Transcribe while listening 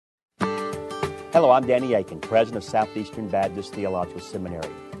Hello, I'm Danny Aiken, President of Southeastern Baptist Theological Seminary.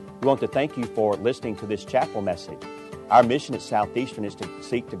 We want to thank you for listening to this chapel message. Our mission at Southeastern is to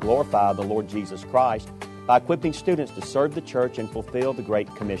seek to glorify the Lord Jesus Christ by equipping students to serve the church and fulfill the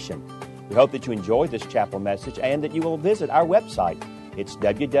Great Commission. We hope that you enjoy this chapel message and that you will visit our website. It's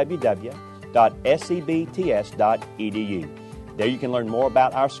www.sebts.edu. There you can learn more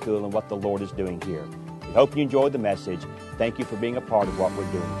about our school and what the Lord is doing here. We hope you enjoyed the message. Thank you for being a part of what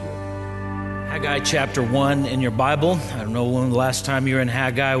we're doing here. Haggai chapter 1 in your Bible. I don't know when the last time you were in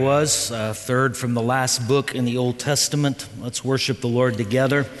Haggai was. Third from the last book in the Old Testament. Let's worship the Lord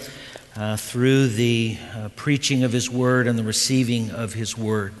together through the preaching of His Word and the receiving of His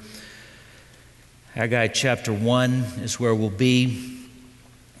Word. Haggai chapter 1 is where we'll be.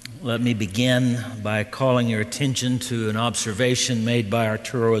 Let me begin by calling your attention to an observation made by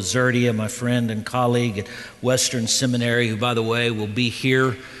Arturo Azurdia, my friend and colleague at Western Seminary, who, by the way, will be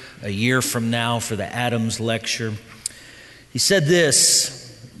here a year from now for the Adams Lecture. He said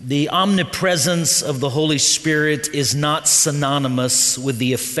this: the omnipresence of the Holy Spirit is not synonymous with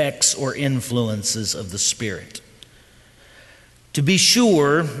the effects or influences of the Spirit. To be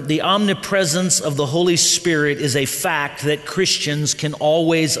sure, the omnipresence of the Holy Spirit is a fact that Christians can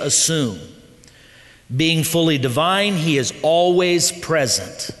always assume. Being fully divine, He is always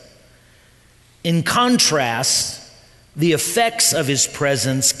present. In contrast, the effects of His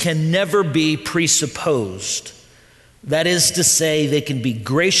presence can never be presupposed. That is to say, they can be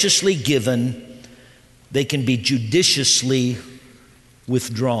graciously given, they can be judiciously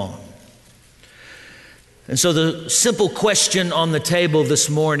withdrawn. And so the simple question on the table this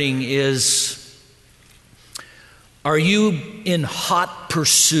morning is, are you in hot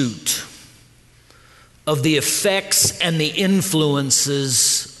pursuit of the effects and the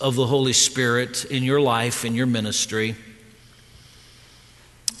influences of the Holy Spirit in your life, in your ministry?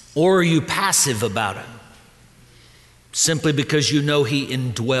 Or are you passive about it, simply because you know He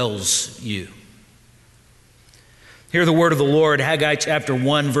indwells you? Hear the word of the Lord, Haggai chapter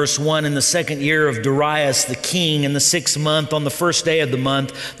 1, verse 1. In the second year of Darius the king, in the 6th month, on the first day of the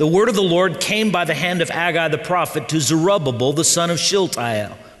month, the word of the Lord came by the hand of Haggai the prophet to Zerubbabel the son of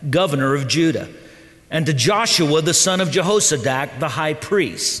Shealtiel, governor of Judah, and to Joshua the son of Jehozadak, the high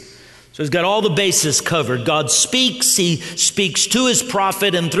priest. So he's got all the bases covered. God speaks, He speaks to His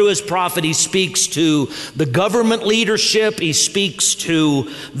prophet, and through His prophet He speaks to the government leadership, He speaks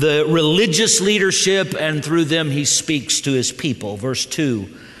to the religious leadership, and through them He speaks to His people. Verse 2,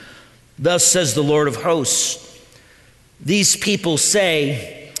 thus says the Lord of hosts, these people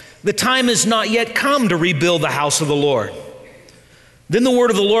say, the time has not yet come to rebuild the house of the Lord. Then the word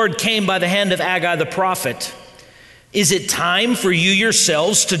of the Lord came by the hand of Haggai the prophet. Is it time for you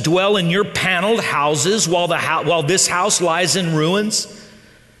yourselves to dwell in your paneled houses while this house lies in ruins?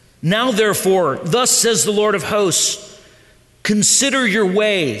 Now therefore, thus says the Lord of hosts, consider your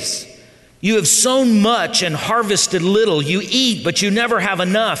ways. You have sown much and harvested little. You eat, but you never have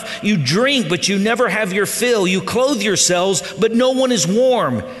enough. You drink, but you never have your fill. You clothe yourselves, but no one is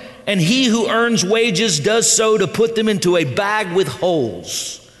warm. And he who earns wages does so to put them into a bag with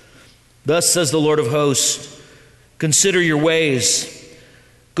holes. Thus says the Lord of hosts, consider your ways.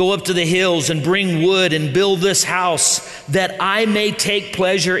 Go up to the hills and bring wood and build this house, that I may take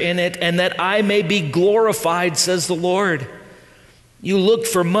pleasure in it and that I may be glorified, says the Lord. You looked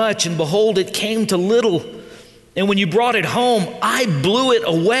for much, and behold, it came to little. And when you brought it home, I blew it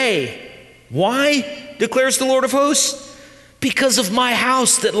away. Why, declares the Lord of hosts? Because of my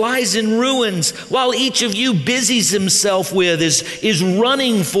house that lies in ruins, while each of you busies himself with, is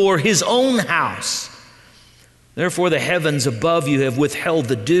running for his own house. Therefore the heavens above you have withheld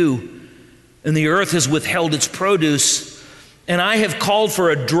the dew, and the earth has withheld its produce. And I have called for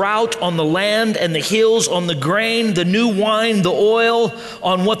a drought on the land and the hills, on the grain, the new wine, the oil,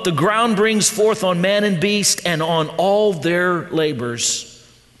 on what the ground brings forth, on man and beast, and on all their labors.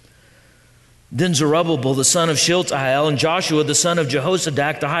 Then Zerubbabel the son of Shealtiel and Joshua the son of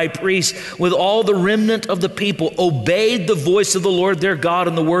Jehozadak the high priest, with all the remnant of the people, obeyed the voice of the Lord their God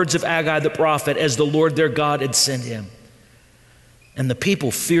and the words of Haggai the prophet, as the Lord their God had sent him. And the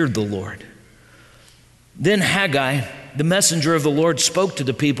people feared the Lord. Then Haggai, the messenger of the Lord, spoke to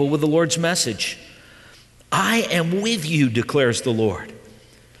the people with the Lord's message. I am with you, declares the Lord.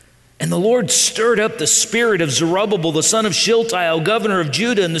 And the Lord stirred up the spirit of Zerubbabel, the son of Shealtiel, governor of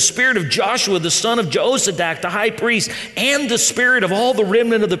Judah, and the spirit of Joshua, the son of Jehozadak, the high priest, and the spirit of all the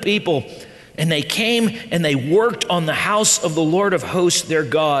remnant of the people. And they came and they worked on the house of the Lord of hosts, their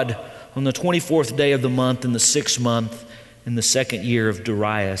God, on the 24th day of the month, in the 6th month, in the 2nd year of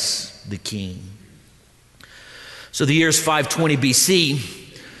Darius the king. So the year is 520 BC.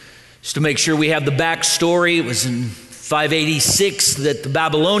 Just to make sure we have the backstory, it was in 586 that the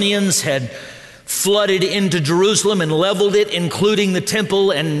Babylonians had flooded into Jerusalem and leveled it, including the temple,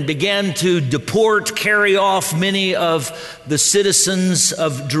 and began to deport, carry off many of the citizens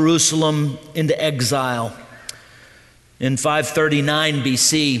of Jerusalem into exile. In 539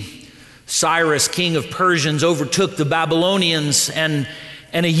 BC, Cyrus, king of Persians, overtook the Babylonians, and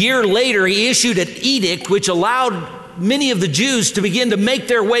a year later he issued an edict which allowed many of the Jews to begin to make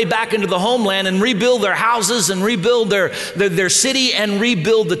their way back into the homeland and rebuild their houses and rebuild their city and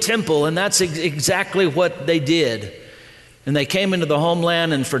rebuild the temple. And that's exactly what they did. And they came into the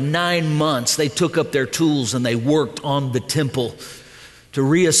homeland, and for 9 months they took up their tools and they worked on the temple to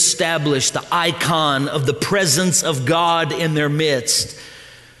reestablish the icon of the presence of God in their midst.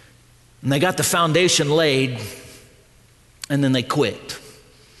 And they got the foundation laid, and then they quit.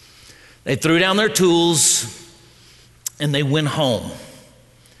 They threw down their tools and they went home.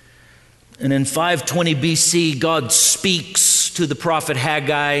 And in 520 BC, God speaks to the prophet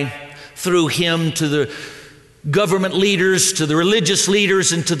Haggai, through him to the government leaders, to the religious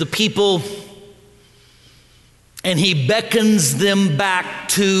leaders, and to the people. And he beckons them back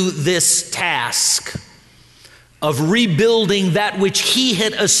to this task of rebuilding that which he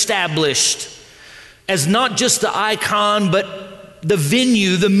had established as not just the icon, but the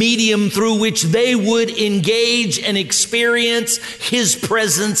venue, the medium through which they would engage and experience his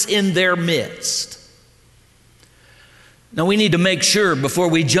presence in their midst. Now, we need to make sure before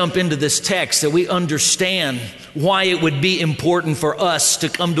we jump into this text that we understand why it would be important for us to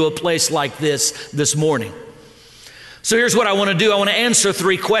come to a place like this morning. So here's what I want to do. I want to answer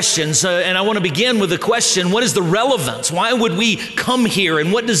 3 questions, and I want to begin with the question, what is the relevance? Why would we come here,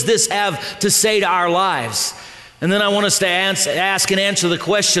 and what does this have to say to our lives? And then I want us to ask and answer the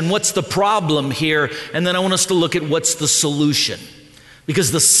question, what's the problem here? And then I want us to look at what's the solution,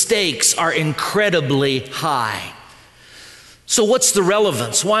 because the stakes are incredibly high. So what's the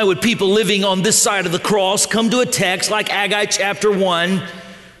relevance? Why would people living on this side of the cross come to a text like Haggai chapter 1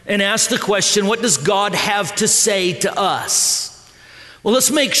 and ask the question, what does God have to say to us? Well,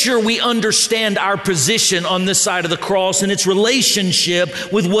 let's make sure we understand our position on this side of the cross and its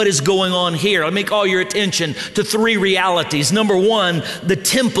relationship with what is going on here. Let me call your attention to 3 realities. Number 1, the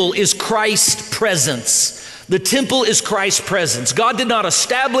temple is Christ's presence. The temple is Christ's presence. God did not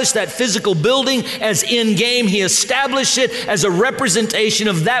establish that physical building as in-game. He established it as a representation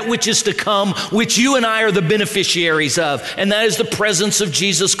of that which is to come, which you and I are the beneficiaries of, and that is the presence of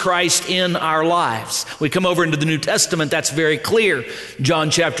Jesus Christ in our lives. We come over into the New Testament, that's very clear. John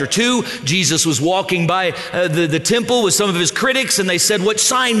chapter 2, Jesus was walking by the temple with some of his critics, and they said, what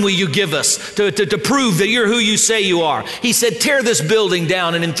sign will you give us to prove that you're who you say you are? He said, tear this building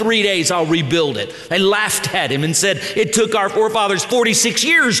down, and in 3 days I'll rebuild it. They laughed at him and said, it took our forefathers 46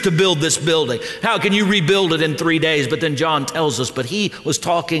 years to build this building. How can you rebuild it in 3 days? But then John tells us, but he was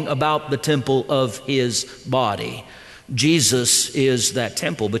talking about the temple of his body. Jesus is that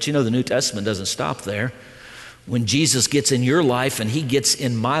temple. But you know, the New Testament doesn't stop there. When Jesus gets in your life and he gets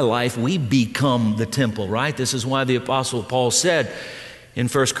in my life, we become the temple, right? This is why the Apostle Paul said in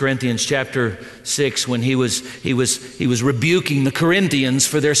 1 Corinthians chapter 6, when he was rebuking the Corinthians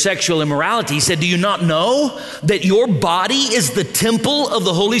for their sexual immorality, he said, do you not know that your body is the temple of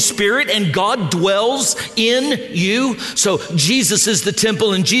the Holy Spirit and God dwells in you? So Jesus is the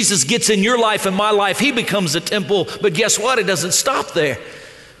temple, and Jesus gets in your life and my life. He becomes a temple. But guess what? It doesn't stop there.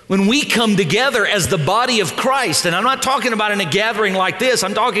 When we come together as the body of Christ, and I'm not talking about in a gathering like this,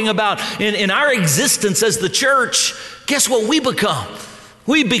 I'm talking about in our existence as the church, guess what we become?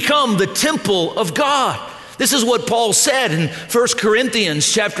 We become the temple of God. This is what Paul said in 1 Corinthians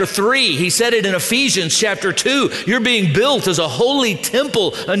chapter 3. He said it in Ephesians chapter 2. You're being built as a holy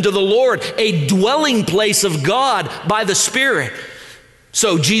temple unto the Lord, a dwelling place of God by the Spirit.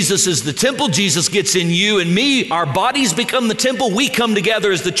 So Jesus is the temple. Jesus gets in you and me. Our bodies become the temple. We come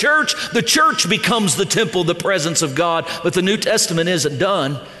together as the church. The church becomes the temple, the presence of God. But the New Testament isn't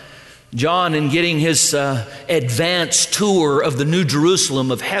done. John, in getting his advanced tour of the New Jerusalem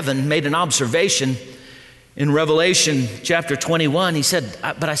of heaven, made an observation in Revelation chapter 21. He said,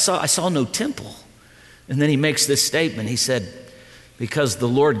 but I saw no temple. And then he makes this statement. He said, because the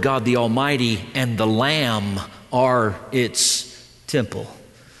Lord God the Almighty and the Lamb are its temple.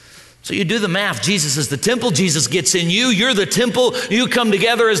 So you do the math. Jesus is the temple. Jesus gets in you. You're the temple. You come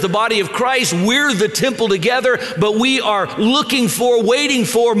together as the body of Christ. We're the temple together, but we are looking for, waiting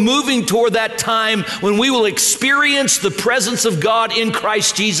for, moving toward that time when we will experience the presence of God in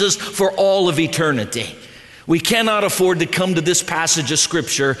Christ Jesus for all of eternity. We cannot afford to come to this passage of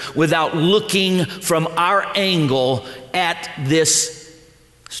Scripture without looking from our angle at this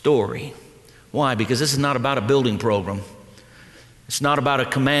story. Why? Because this is not about a building program. It's not about a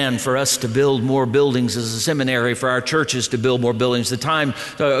command for us to build more buildings as a seminary, for our churches to build more buildings. The time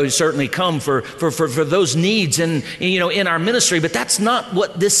certainly come for those needs in our ministry, but that's not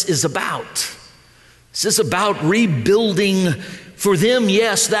what this is about. This is about rebuilding for them,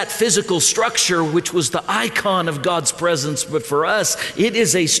 yes, that physical structure, which was the icon of God's presence. But for us, it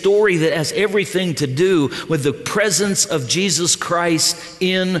is a story that has everything to do with the presence of Jesus Christ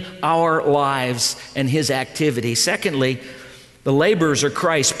in our lives and his activity. Secondly, the laborers are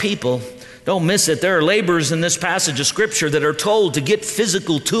Christ's people. Don't miss it. There are laborers in this passage of Scripture that are told to get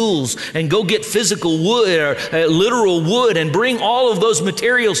physical tools and go get physical wood, or literal wood, and bring all of those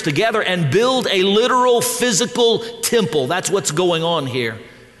materials together and build a literal physical temple. That's what's going on here.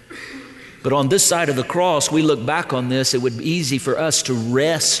 But on this side of the cross, we look back on this, it would be easy for us to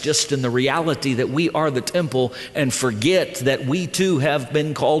rest just in the reality that we are the temple and forget that we too have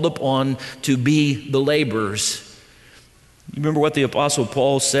been called upon to be the laborers. You remember what the Apostle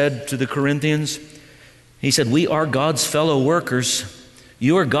Paul said to the Corinthians? He said, we are God's fellow workers.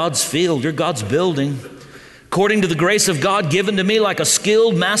 You are God's field. You're God's building. According to the grace of God given to me, like a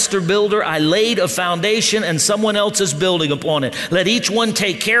skilled master builder, I laid a foundation and someone else is building upon it. Let each one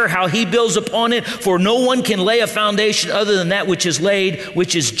take care how he builds upon it, for no one can lay a foundation other than that which is laid,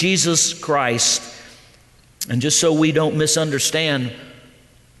 which is Jesus Christ. And just so we don't misunderstand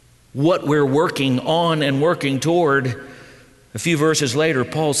what we're working on and working toward, a few verses later,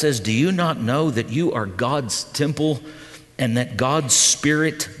 Paul says, do you not know that you are God's temple and that God's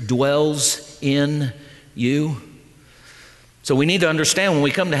Spirit dwells in you? So we need to understand when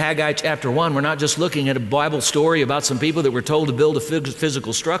we come to Haggai chapter 1, we're not just looking at a Bible story about some people that were told to build a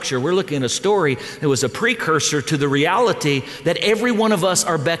physical structure. We're looking at a story that was a precursor to the reality that every one of us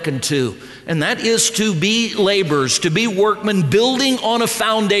are beckoned to. And that is to be laborers, to be workmen, building on a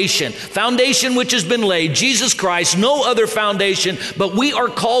foundation which has been laid, Jesus Christ, no other foundation, but we are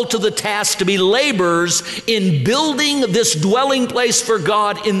called to the task to be laborers in building this dwelling place for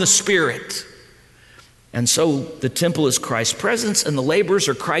God in the Spirit. And so the temple is Christ's presence and the laborers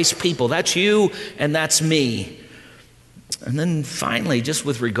are Christ's people. That's you and that's me. And then finally, just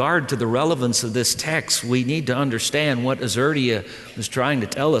with regard to the relevance of this text, we need to understand what Azurdia was trying to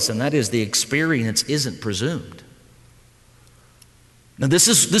tell us, and that is the experience isn't presumed. Now this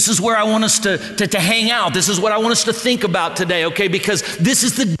is where I want us to hang out. This is what I want us to think about today, okay? Because this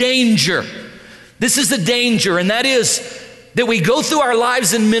is the danger. This is the danger, and that is that we go through our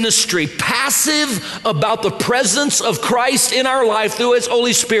lives in ministry passive about the presence of Christ in our life through His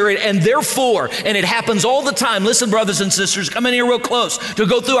Holy Spirit, and therefore, and it happens all the time, listen brothers and sisters, come in here real close, to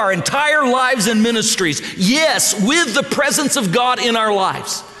go through our entire lives in ministries, yes, with the presence of God in our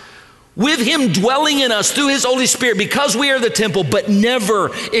lives, with Him dwelling in us through His Holy Spirit because we are the temple, but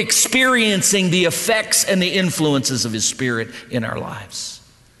never experiencing the effects and the influences of His Spirit in our lives.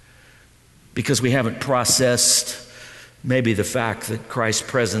 Because we haven't processed maybe the fact that Christ's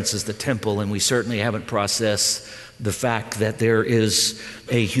presence is the temple, and we certainly haven't processed the fact that there is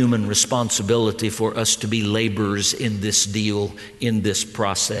a human responsibility for us to be laborers in this deal, in this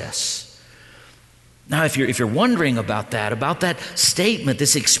process. Now, if you're wondering about that statement,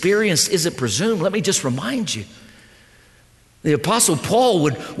 this experience isn't presumed, let me just remind you. The Apostle Paul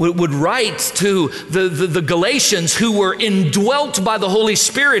would write to the Galatians who were indwelt by the Holy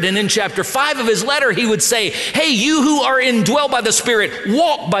Spirit. And in chapter 5 of his letter, he would say, hey, you who are indwelt by the Spirit,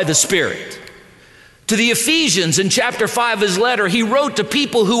 walk by the Spirit. To the Ephesians in chapter 5 of his letter, he wrote to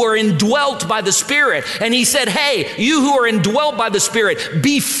people who are indwelt by the Spirit. And he said, hey, you who are indwelt by the Spirit,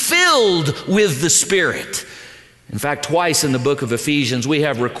 be filled with the Spirit. In fact, twice in the book of Ephesians, we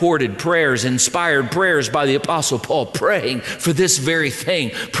have recorded prayers, inspired prayers by the Apostle Paul, praying for this very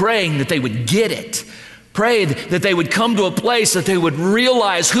thing, praying that they would get it, prayed that they would come to a place that they would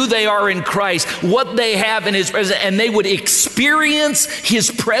realize who they are in Christ, what they have in His presence, and they would experience His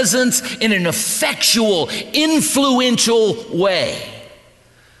presence in an effectual, influential way.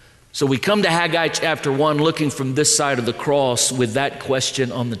 So we come to Haggai chapter 1 looking from this side of the cross with that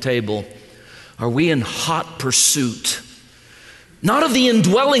question on the table. Are we in hot pursuit? Not of the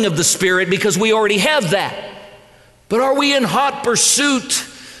indwelling of the Spirit, because we already have that. But are we in hot pursuit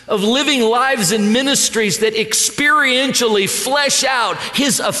of living lives and ministries that experientially flesh out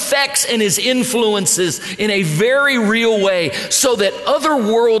His effects and His influences in a very real way, so that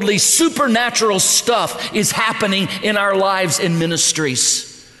otherworldly, supernatural stuff is happening in our lives and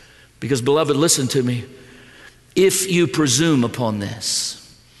ministries? Because, beloved, listen to me. If you presume upon this,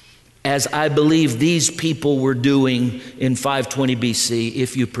 as I believe these people were doing in 520 BC,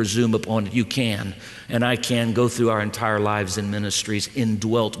 if you presume upon it. You can, and I can, go through our entire lives in ministries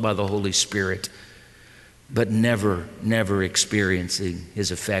indwelt by the Holy Spirit, but never experiencing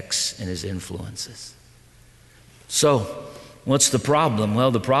his effects and his influences. So, what's the problem?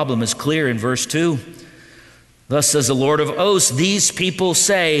 Well, the problem is clear in verse 2. Thus says the Lord of hosts, these people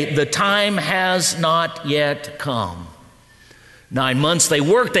say, the time has not yet come. 9 months they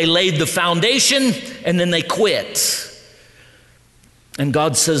worked, they laid the foundation, and then they quit. And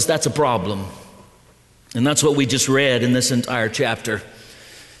God says that's a problem. And that's what we just read in this entire chapter,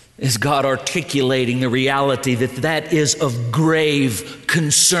 is God articulating the reality that is of grave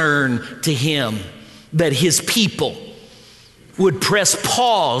concern to him, that his people would press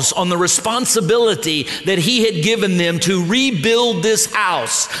pause on the responsibility that he had given them to rebuild this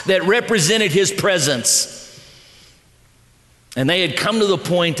house that represented his presence. And they had come to the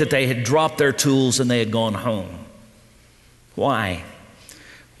point that they had dropped their tools and they had gone home. Why?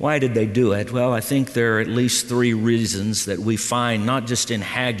 Why did they do it? Well, I think there are at least 3 reasons that we find, not just in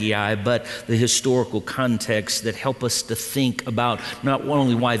Haggai, but the historical context, that help us to think about not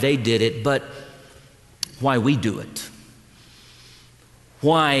only why they did it, but why we do it.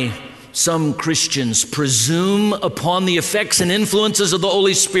 Why some Christians presume upon the effects and influences of the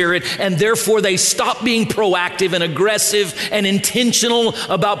Holy Spirit, and therefore they stop being proactive and aggressive and intentional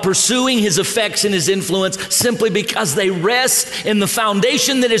about pursuing his effects and his influence, simply because they rest in the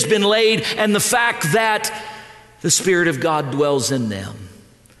foundation that has been laid and the fact that the Spirit of God dwells in them.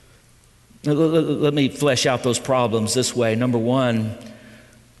 Let me flesh out those problems this way. Number one,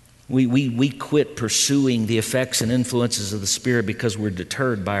 we quit pursuing the effects and influences of the Spirit because we're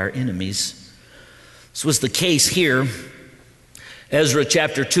deterred by our enemies. This was the case here. Ezra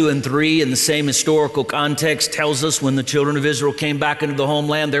chapter 2 and 3 in the same historical context tells us when the children of Israel came back into the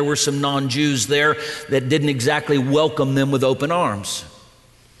homeland, there were some non-Jews there that didn't exactly welcome them with open arms.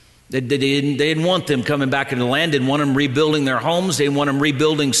 They didn't want them coming back into the land, didn't want them rebuilding their homes, they didn't want them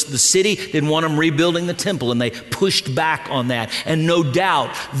rebuilding the city, didn't want them rebuilding the temple, and they pushed back on that. And no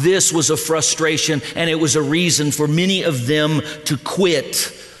doubt this was a frustration, and it was a reason for many of them to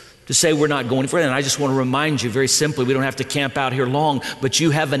quit, to say we're not going further. And I just want to remind you very simply, we don't have to camp out here long, but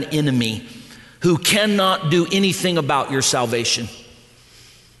you have an enemy who cannot do anything about your salvation.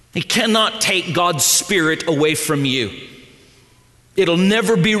 He cannot take God's Spirit away from you. It'll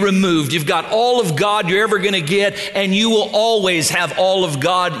never be removed. You've got all of God you're ever going to get, and you will always have all of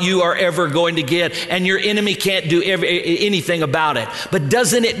God you are ever going to get, and your enemy can't do anything about it. But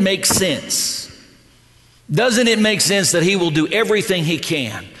doesn't it make sense? Doesn't it make sense that he will do everything he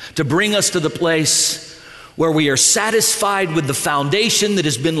can to bring us to the place where we are satisfied with the foundation that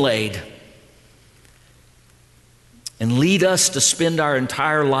has been laid, and lead us to spend our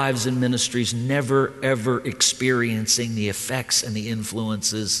entire lives in ministries never, ever experiencing the effects and the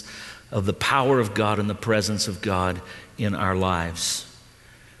influences of the power of God and the presence of God in our lives?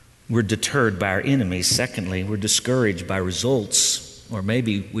 We're deterred by our enemies. Secondly, we're discouraged by results, or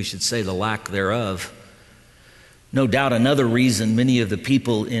maybe we should say the lack thereof. No doubt another reason many of the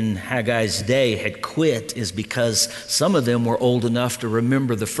people in Haggai's day had quit is because some of them were old enough to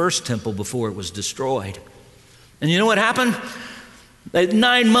remember the first temple before it was destroyed. And you know what happened?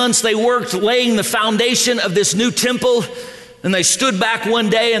 9 months they worked laying the foundation of this new temple, and they stood back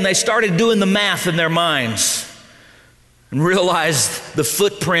one day and they started doing the math in their minds and realized the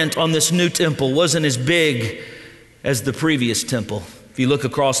footprint on this new temple wasn't as big as the previous temple. If you look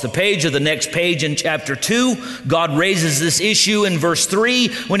across the page of the next page in chapter 2, God raises this issue in verse 3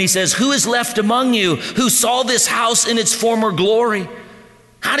 when he says, "Who is left among you who saw this house in its former glory?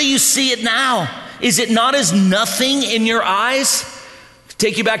 How do you see it now? Is it not as nothing in your eyes?"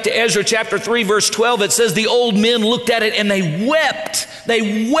 Take you back to Ezra chapter 3, verse 12. It says the old men looked at it and they wept.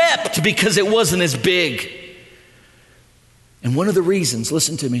 They wept because it wasn't as big. And one of the reasons,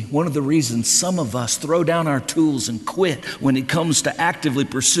 listen to me, one of the reasons some of us throw down our tools and quit when it comes to actively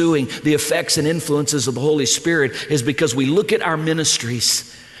pursuing the effects and influences of the Holy Spirit is because we look at our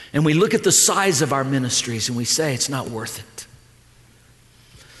ministries and we look at the size of our ministries and we say it's not worth it.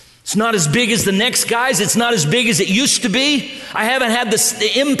 It's not as big as the next guy's. It's not as big as it used to be. I haven't had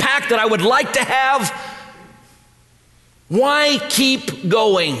the impact that I would like to have. Why keep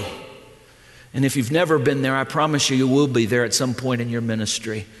going? And if you've never been there, I promise you, you will be there at some point in your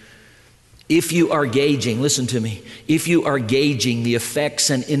ministry. If you are gauging, listen to me, if you are gauging the effects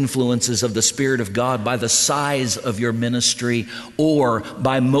and influences of the Spirit of God by the size of your ministry or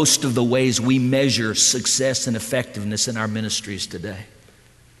by most of the ways we measure success and effectiveness in our ministries today.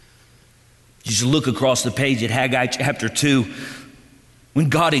 You should look across the page at Haggai chapter 2. When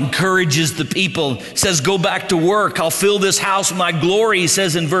God encourages the people, says, go back to work. I'll fill this house with my glory, he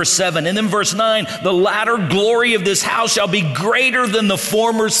says in verse 7. And then verse 9, the latter glory of this house shall be greater than the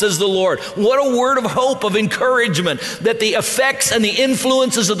former, says the Lord. What a word of hope, of encouragement, that the effects and the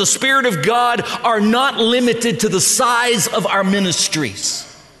influences of the Spirit of God are not limited to the size of our ministries.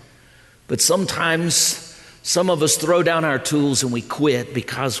 But sometimes some of us throw down our tools and we quit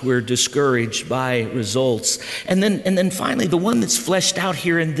because we're discouraged by results. And then finally, the one that's fleshed out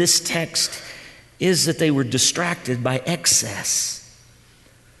here in this text is that they were distracted by excess.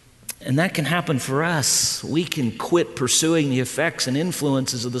 And that can happen for us. We can quit pursuing the effects and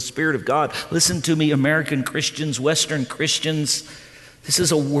influences of the Spirit of God. Listen to me, American Christians, Western Christians. This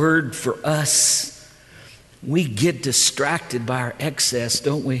is a word for us. We get distracted by our excess,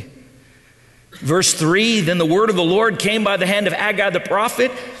 don't we? Verse 3, then the word of the Lord came by the hand of Haggai the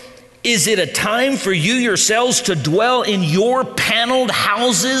prophet. Is it a time for you yourselves to dwell in your paneled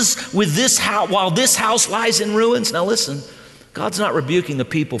houses with this house, while this house lies in ruins? Now listen, God's not rebuking the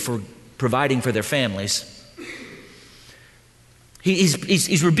people for providing for their families.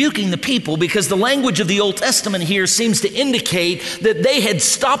 He's rebuking the people because the language of the Old Testament here seems to indicate that they had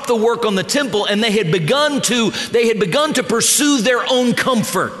stopped the work on the temple and they had begun to pursue their own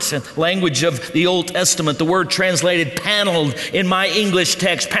comfort. Language of the Old Testament, the word translated paneled in my English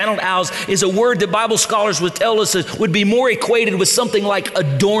text, paneled house, is a word that Bible scholars would tell us would be more equated with something like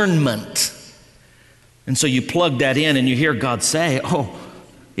adornment. And so you plug that in and you hear God say, oh,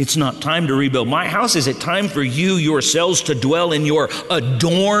 it's not time to rebuild my house. Is it time for you yourselves to dwell in your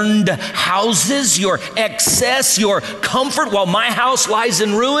adorned houses, your excess, your comfort while my house lies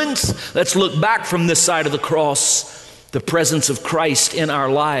in ruins? Let's look back from this side of the cross, the presence of Christ in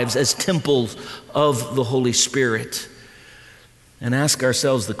our lives as temples of the Holy Spirit, and ask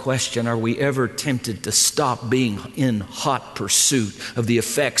ourselves the question, are we ever tempted to stop being in hot pursuit of the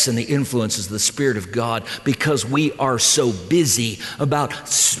effects and the influences of the Spirit of God because we are so busy about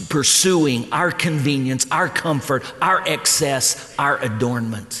pursuing our convenience, our comfort, our excess, our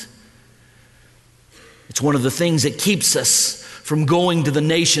adornment? It's one of the things that keeps us from going to the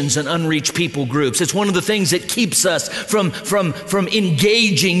nations and unreached people groups. It's one of the things that keeps us from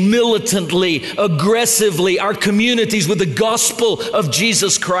engaging militantly, aggressively our communities with the gospel of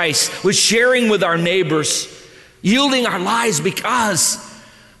Jesus Christ, with sharing with our neighbors, yielding our lives because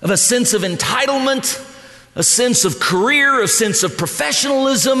of a sense of entitlement, a sense of career, a sense of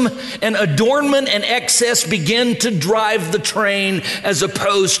professionalism, and adornment and excess begin to drive the train as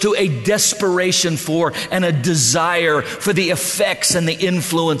opposed to a desperation for and a desire for the effects and the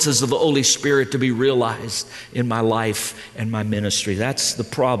influences of the Holy Spirit to be realized in my life and my ministry. That's the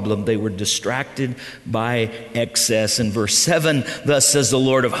problem. They were distracted by excess. In verse 7, thus says the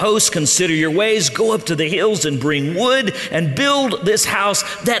Lord of hosts, consider your ways, go up to the hills and bring wood and build this house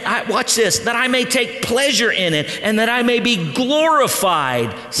that I may take pleasure in it and that I may be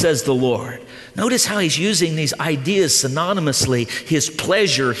glorified, says the Lord. Notice how he's using these ideas synonymously. His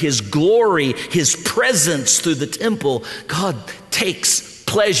pleasure, his glory, his presence through the temple. God takes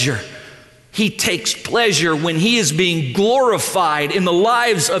pleasure. He takes pleasure when he is being glorified in the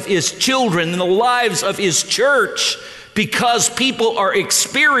lives of his children, in the lives of his church, because people are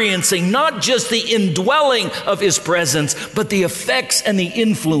experiencing not just the indwelling of his presence, but the effects and the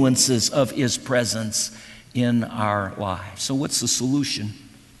influences of his presence in our lives. So what's the solution?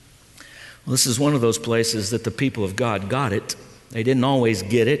 Well, this is one of those places that the people of God got it. They didn't always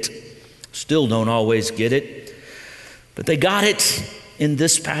get it, still don't always get it, but they got it in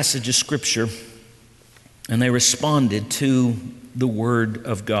this passage of Scripture, and they responded to the Word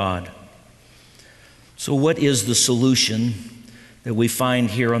of God. So what is the solution that we find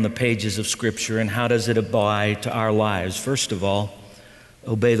here on the pages of Scripture, and how does it apply to our lives? First of all,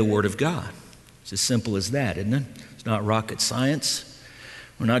 obey the Word of God. It's as simple as that, isn't it? It's not rocket science.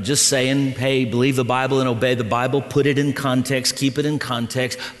 We're not just saying, hey, believe the Bible and obey the Bible, put it in context, keep it in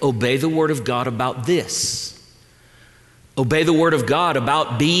context. Obey the Word of God about this. Obey the Word of God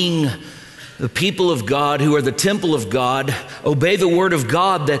about being the people of God who are the temple of God. Obey the Word of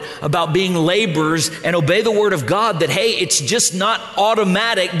God about being laborers, and obey the Word of God that, hey, it's just not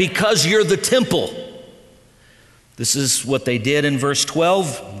automatic because you're the temple. This is what they did in verse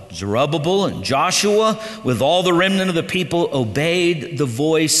 12. Zerubbabel and Joshua, with all the remnant of the people, obeyed the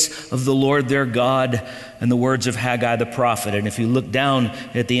voice of the Lord their God and the words of Haggai the prophet. And if you look down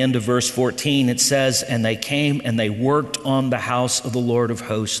at the end of verse 14, it says, and they came and they worked on the house of the Lord of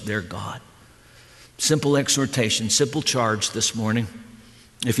hosts their God. Simple exhortation, simple charge this morning.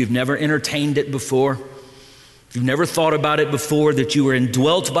 If you've never entertained it before, if you've never thought about it before, that you are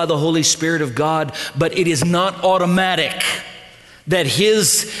indwelt by the Holy Spirit of God, but it is not automatic. that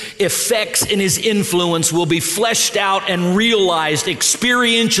his effects and his influence will be fleshed out and realized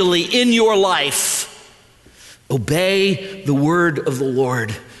experientially in your life. Obey the word of the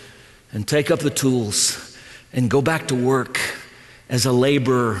Lord and take up the tools and go back to work as a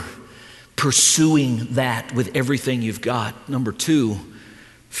laborer, pursuing that with everything you've got. Number 2,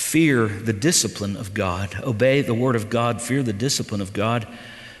 fear the discipline of God. Obey the word of God, fear the discipline of God.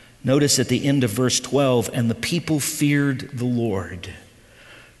 Notice at the end of verse 12, and the people feared the Lord.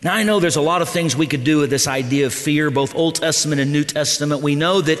 Now, I know there's a lot of things we could do with this idea of fear, both Old Testament and New Testament. We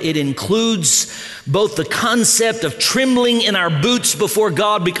know that it includes both the concept of trembling in our boots before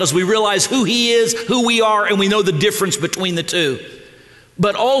God because we realize who He is, who we are, and we know the difference between the two.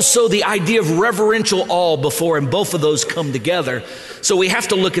 But also the idea of reverential awe before Him. Both of those come together. So we have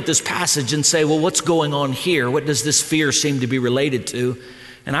to look at this passage and say, well, what's going on here? What does this fear seem to be related to?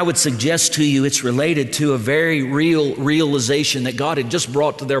 And I would suggest to you it's related to a very real realization that God had just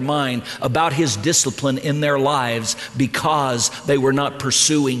brought to their mind about His discipline in their lives because they were not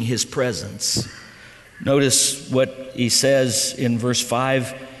pursuing His presence. Notice what He says in verse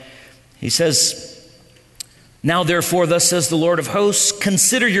 5. He says, now therefore, thus says the Lord of hosts,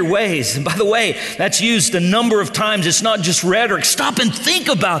 consider your ways. And by the way, that's used a number of times. It's not just rhetoric. Stop and think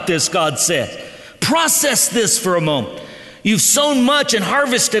about this, God said. Process this for a moment. You've sown much and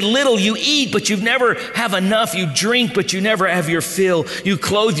harvested little. You eat, but you never have enough. You drink, but you never have your fill. You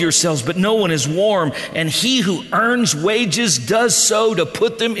clothe yourselves, but no one is warm. And he who earns wages does so to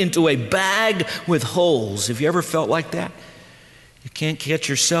put them into a bag with holes. Have you ever felt like that? You can't catch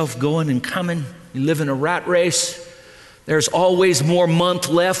yourself going and coming. You live in a rat race. There's always more month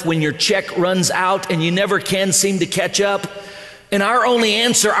left when your check runs out and you never can seem to catch up. And our only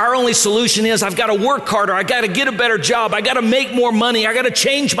answer, our only solution is I've got to work harder. I got to get a better job. I got to make more money. I got to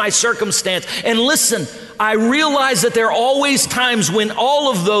change my circumstance. And listen, I realize that there are always times when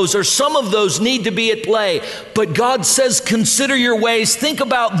all of those or some of those need to be at play. But God says, consider your ways. Think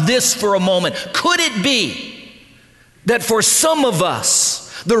about this for a moment. Could it be that for some of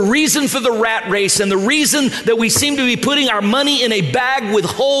us, the reason for the rat race and the reason that we seem to be putting our money in a bag with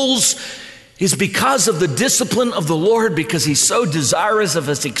holes is because of the discipline of the Lord, because He's so desirous of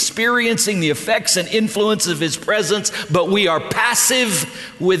us experiencing the effects and influence of His presence, but we are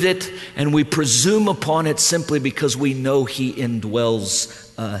passive with it and we presume upon it simply because we know He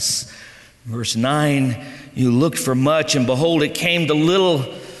indwells us. Verse 9, you looked for much and behold, it came to little.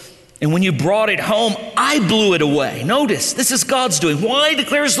 And when you brought it home, I blew it away. Notice, this is God's doing. Why,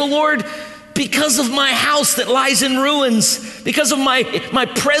 declares the Lord? Because of my house that lies in ruins, because of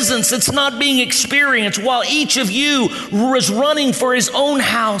my presence that's not being experienced while each of you was running for his own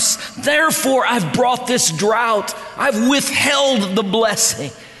house. Therefore, I've brought this drought. I've withheld the blessing.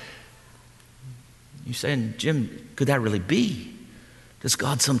 You're saying, Jim, could that really be? Does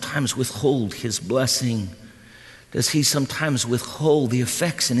God sometimes withhold His blessing? Does He sometimes withhold the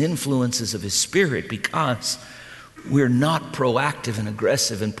effects and influences of His Spirit because we're not proactive and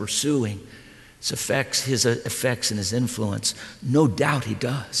aggressive in pursuing His effects and His influence? No doubt He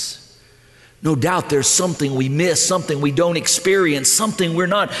does. No doubt there's something we miss, something we don't experience, something we're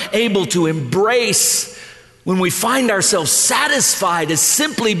not able to embrace when we find ourselves satisfied as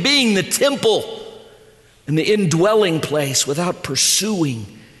simply being the temple and the indwelling place without pursuing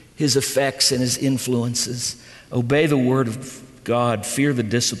His effects and His influences. Obey the word of God, fear the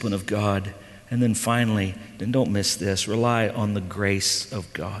discipline of God, and then finally, and don't miss this, rely on the grace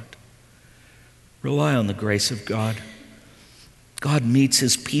of God. Rely on the grace of God. God meets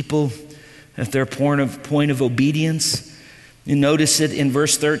His people at their point of obedience. You notice it in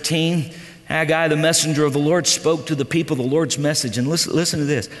verse 13. Haggai, the messenger of the Lord, spoke to the people the Lord's message. And listen to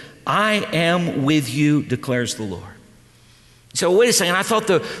this. I am with you, declares the Lord. So wait a second, I thought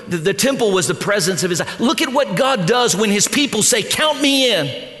the temple was the presence of His. Look at what God does when His people say, count me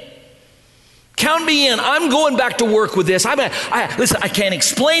in. Count me in. I'm going back to work with this. Listen, I can't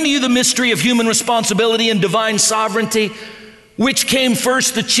explain to you the mystery of human responsibility and divine sovereignty. Which came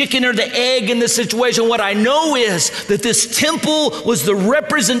first, the chicken or the egg in this situation? What I know is that this temple was the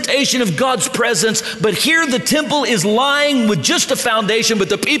representation of God's presence, but here the temple is lying with just a foundation, but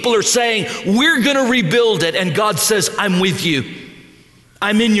the people are saying, we're going to rebuild it. And God says, I'm with you.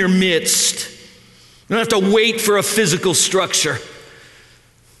 I'm in your midst. You don't have to wait for a physical structure.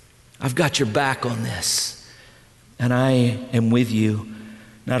 I've got your back on this, and I am with you.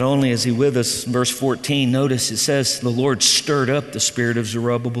 Not only is He with us, verse 14, notice it says, the Lord stirred up the spirit of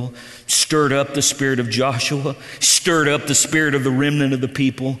Zerubbabel, stirred up the spirit of Joshua, stirred up the spirit of the remnant of the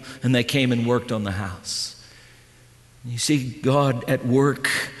people, and they came and worked on the house. You see God at work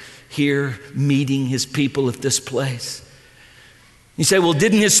here, meeting His people at this place. You say, well,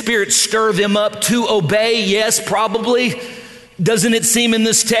 didn't his Spirit stir them up to obey? Yes, probably. Doesn't it seem in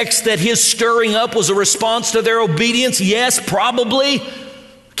this text that his stirring up was a response to their obedience? Yes, probably.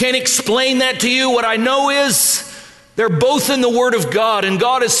 Can't explain that to you. What I know is they're both in the Word of God, and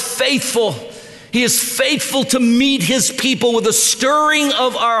God is faithful. He is faithful to meet his people with a stirring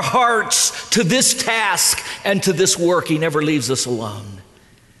of our hearts to this task and to this work. He never leaves us alone.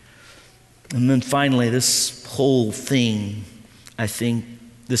 And then finally, this whole thing, I think,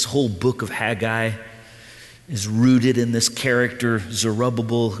 this whole book of Haggai is rooted in this character,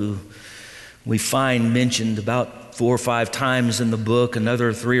 Zerubbabel, who we find mentioned about 4 or 5 times in the book,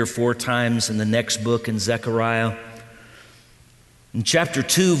 another 3 or 4 times in the next book in Zechariah. In chapter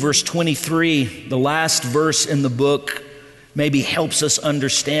 2, verse 23, the last verse in the book maybe helps us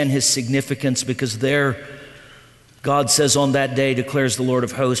understand his significance, because there God says, on that day, declares the Lord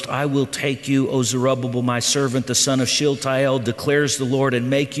of hosts, I will take you, O Zerubbabel, my servant, the son of Shealtiel, declares the Lord, and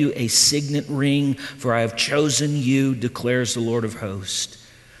make you a signet ring, for I have chosen you, declares the Lord of hosts.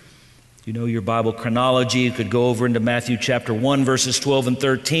 You know your Bible chronology. You could go over into Matthew chapter 1, verses 12 and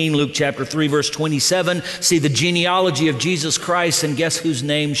 13, Luke chapter 3, verse 27, see the genealogy of Jesus Christ, and guess whose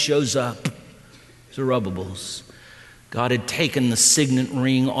name shows up? Zerubbabel's. God had taken the signet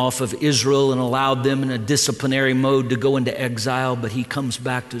ring off of Israel and allowed them in a disciplinary mode to go into exile, but he comes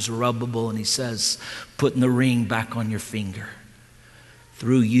back to Zerubbabel and he says, putting the ring back on your finger.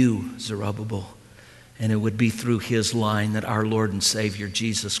 Through you, Zerubbabel. And it would be through his line that our Lord and Savior,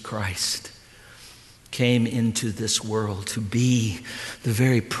 Jesus Christ, came into this world to be the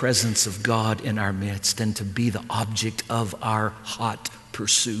very presence of God in our midst and to be the object of our hot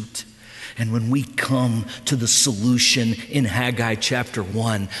pursuit. And when we come to the solution in Haggai chapter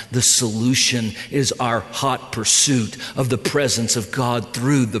 1, the solution is our hot pursuit of the presence of God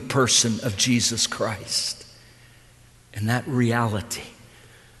through the person of Jesus Christ. And that reality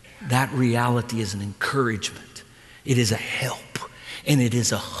is an encouragement. It is a help, and it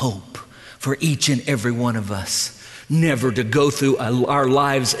is a hope for each and every one of us. Never to go through our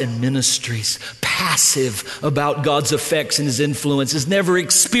lives and ministries passive about God's effects and his influences, never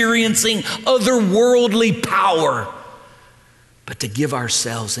experiencing otherworldly power, but to give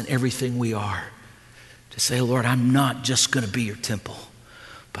ourselves and everything we are to say, Lord, I'm not just going to be your temple,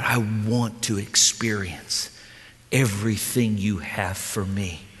 but I want to experience everything you have for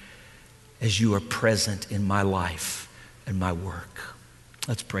me as you are present in my life and my work.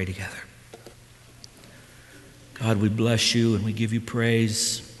 Let's pray together. God, we bless you and we give you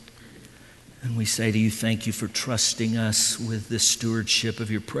praise. And we say to you, thank you for trusting us with this stewardship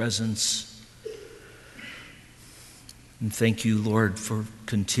of your presence. And thank you, Lord, for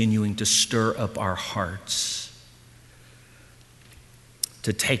continuing to stir up our hearts,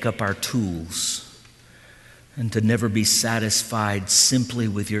 to take up our tools, and to never be satisfied simply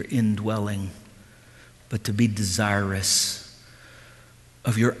with your indwelling, but to be desirous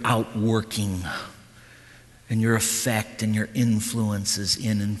of your outworking and your effect and your influences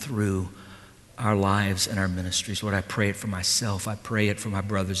in and through our lives and our ministries. Lord, I pray it for myself. I pray it for my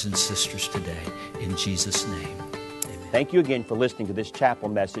brothers and sisters today. In Jesus' name, amen. Thank you again for listening to this chapel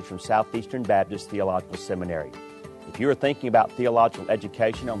message from Southeastern Baptist Theological Seminary. If you are thinking about theological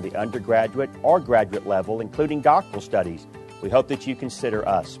education on the undergraduate or graduate level, including doctoral studies, we hope that you consider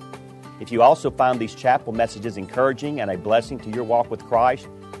us. If you also find these chapel messages encouraging and a blessing to your walk with Christ,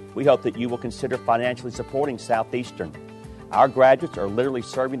 we hope that you will consider financially supporting Southeastern. Our graduates are literally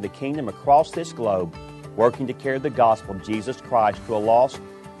serving the kingdom across this globe, working to carry the gospel of Jesus Christ to a lost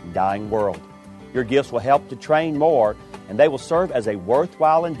and dying world. Your gifts will help to train more, and they will serve as a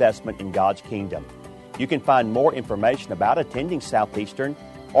worthwhile investment in God's kingdom. You can find more information about attending Southeastern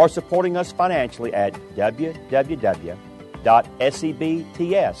or supporting us financially at www.sebts.edu.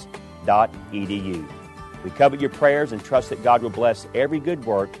 We covet your prayers and trust that God will bless every good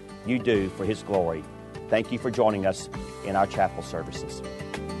work you do for His glory. Thank you for joining us in our chapel services.